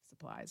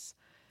supplies.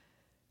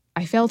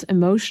 I felt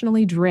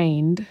emotionally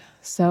drained,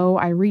 so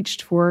I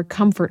reached for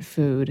comfort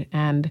food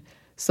and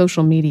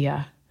social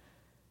media.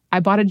 I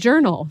bought a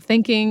journal,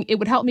 thinking it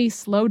would help me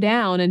slow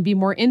down and be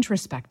more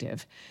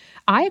introspective.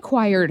 I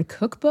acquired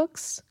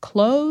cookbooks,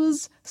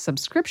 clothes,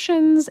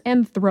 subscriptions,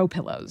 and throw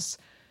pillows.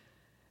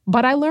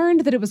 But I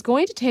learned that it was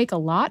going to take a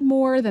lot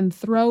more than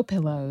throw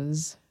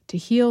pillows to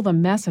heal the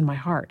mess in my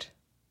heart.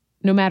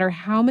 No matter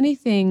how many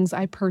things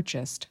I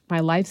purchased,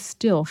 my life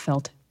still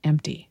felt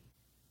empty.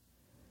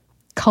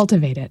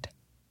 Cultivate it.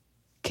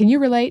 Can you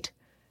relate?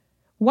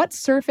 What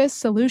surface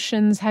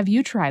solutions have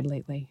you tried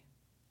lately?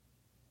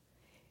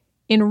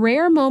 In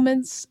rare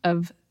moments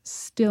of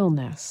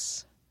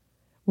stillness,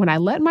 when I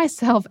let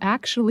myself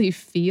actually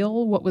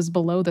feel what was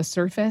below the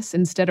surface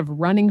instead of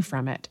running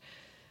from it,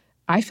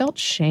 I felt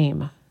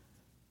shame.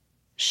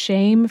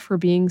 Shame for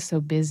being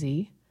so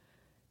busy.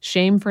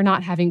 Shame for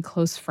not having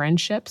close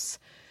friendships.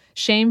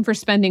 Shame for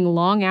spending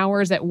long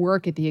hours at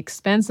work at the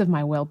expense of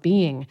my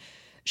well-being.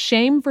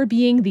 Shame for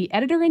being the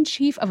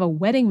editor-in-chief of a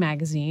wedding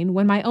magazine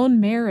when my own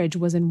marriage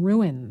was in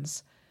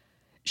ruins.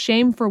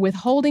 Shame for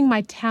withholding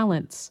my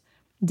talents,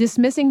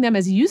 dismissing them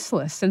as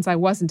useless since I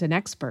wasn't an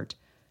expert.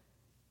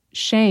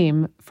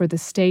 Shame for the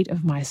state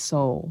of my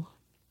soul.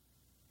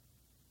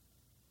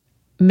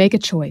 Make a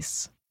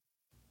choice.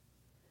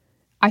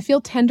 I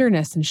feel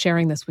tenderness in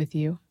sharing this with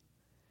you.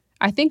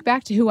 I think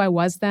back to who I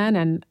was then,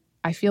 and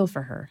I feel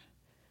for her.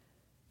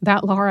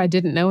 That Lara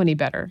didn't know any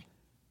better.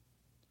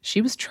 She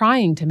was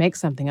trying to make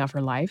something of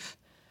her life.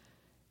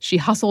 She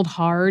hustled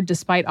hard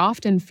despite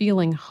often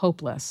feeling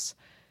hopeless.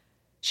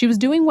 She was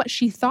doing what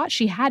she thought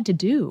she had to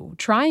do,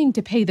 trying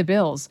to pay the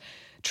bills,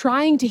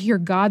 trying to hear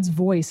God's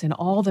voice in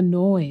all the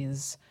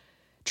noise,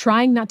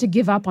 trying not to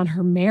give up on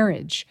her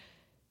marriage.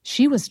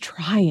 She was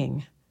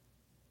trying.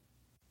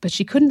 But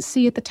she couldn't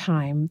see at the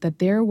time that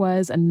there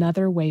was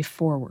another way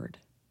forward,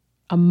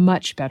 a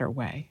much better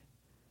way.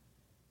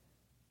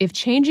 If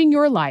changing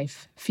your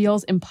life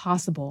feels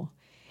impossible,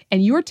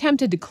 and you're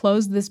tempted to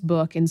close this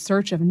book in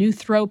search of new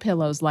throw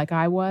pillows like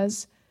I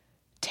was,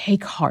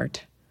 take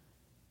heart.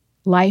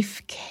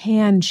 Life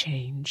can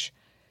change.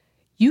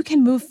 You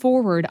can move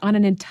forward on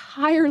an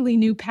entirely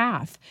new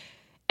path.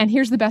 And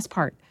here's the best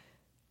part.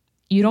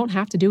 You don't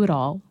have to do it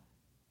all,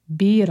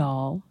 be it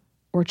all,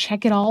 or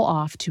check it all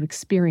off to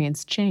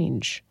experience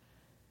change.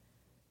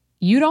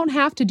 You don't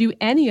have to do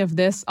any of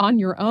this on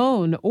your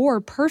own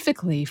or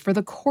perfectly for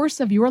the course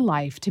of your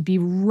life to be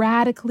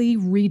radically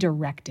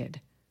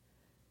redirected.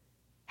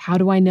 How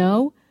do I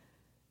know?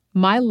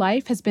 My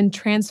life has been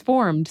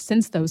transformed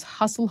since those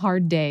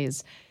hustle-hard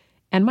days,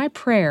 and my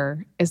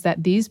prayer is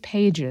that these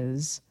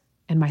pages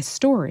and my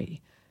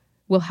story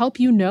will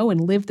help you know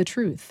and live the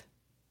truth.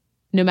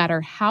 No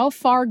matter how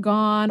far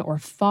gone or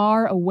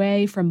far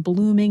away from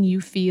blooming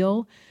you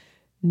feel,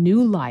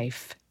 new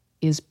life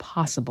is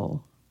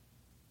possible.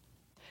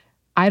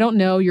 I don't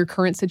know your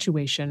current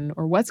situation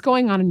or what's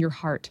going on in your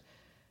heart,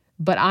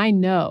 but I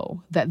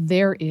know that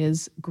there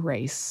is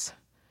grace.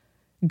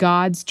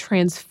 God's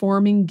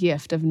transforming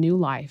gift of new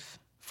life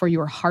for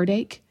your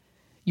heartache,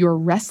 your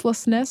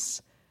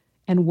restlessness,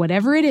 and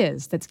whatever it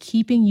is that's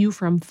keeping you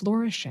from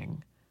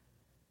flourishing.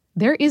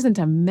 There isn't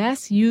a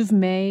mess you've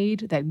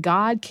made that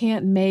God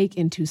can't make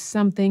into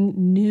something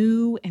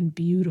new and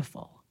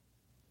beautiful.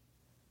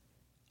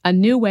 A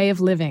new way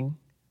of living.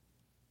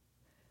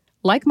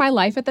 Like my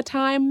life at the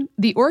time,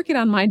 the orchid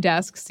on my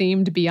desk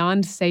seemed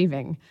beyond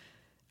saving.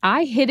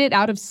 I hid it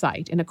out of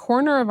sight in a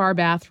corner of our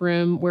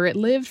bathroom where it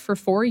lived for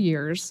 4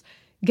 years,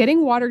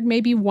 getting watered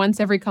maybe once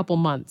every couple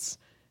months.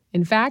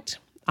 In fact,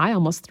 I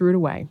almost threw it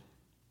away.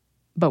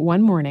 But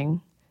one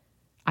morning,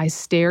 I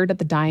stared at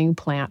the dying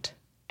plant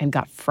and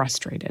got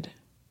frustrated.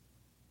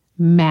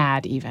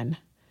 Mad, even.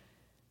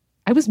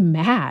 I was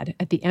mad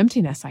at the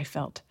emptiness I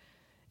felt,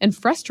 and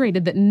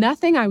frustrated that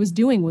nothing I was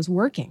doing was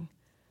working.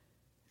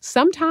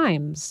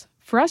 Sometimes,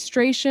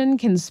 frustration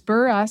can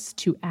spur us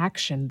to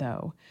action,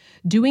 though,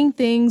 doing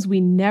things we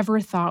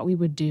never thought we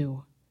would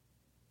do.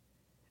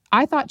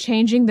 I thought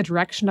changing the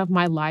direction of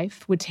my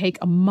life would take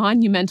a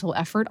monumental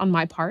effort on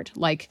my part,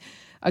 like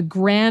a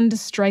grand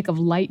strike of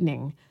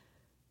lightning.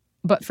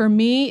 But for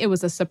me, it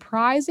was a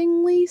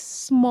surprisingly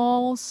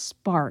small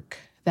spark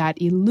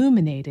that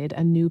illuminated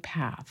a new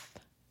path.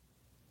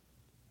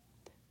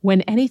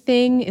 When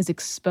anything is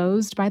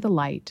exposed by the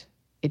light,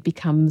 it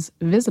becomes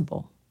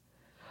visible.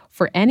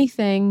 For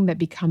anything that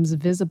becomes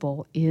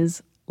visible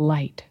is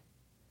light.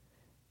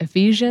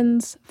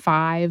 Ephesians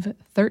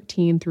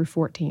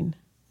 5:13-14.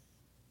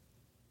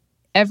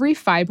 Every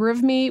fiber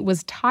of me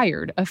was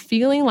tired of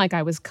feeling like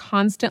I was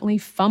constantly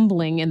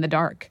fumbling in the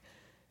dark.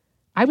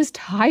 I was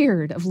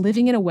tired of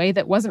living in a way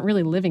that wasn't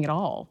really living at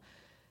all.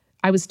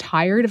 I was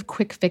tired of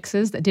quick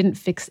fixes that didn't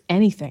fix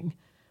anything.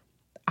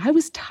 I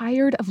was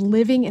tired of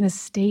living in a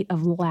state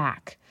of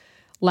lack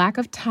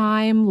of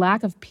time,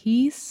 lack of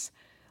peace,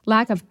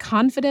 lack of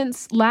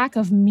confidence, lack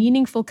of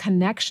meaningful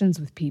connections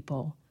with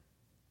people.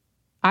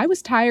 I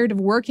was tired of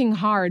working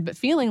hard but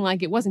feeling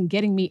like it wasn't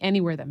getting me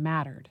anywhere that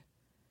mattered.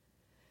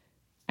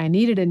 I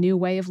needed a new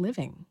way of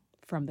living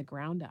from the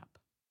ground up.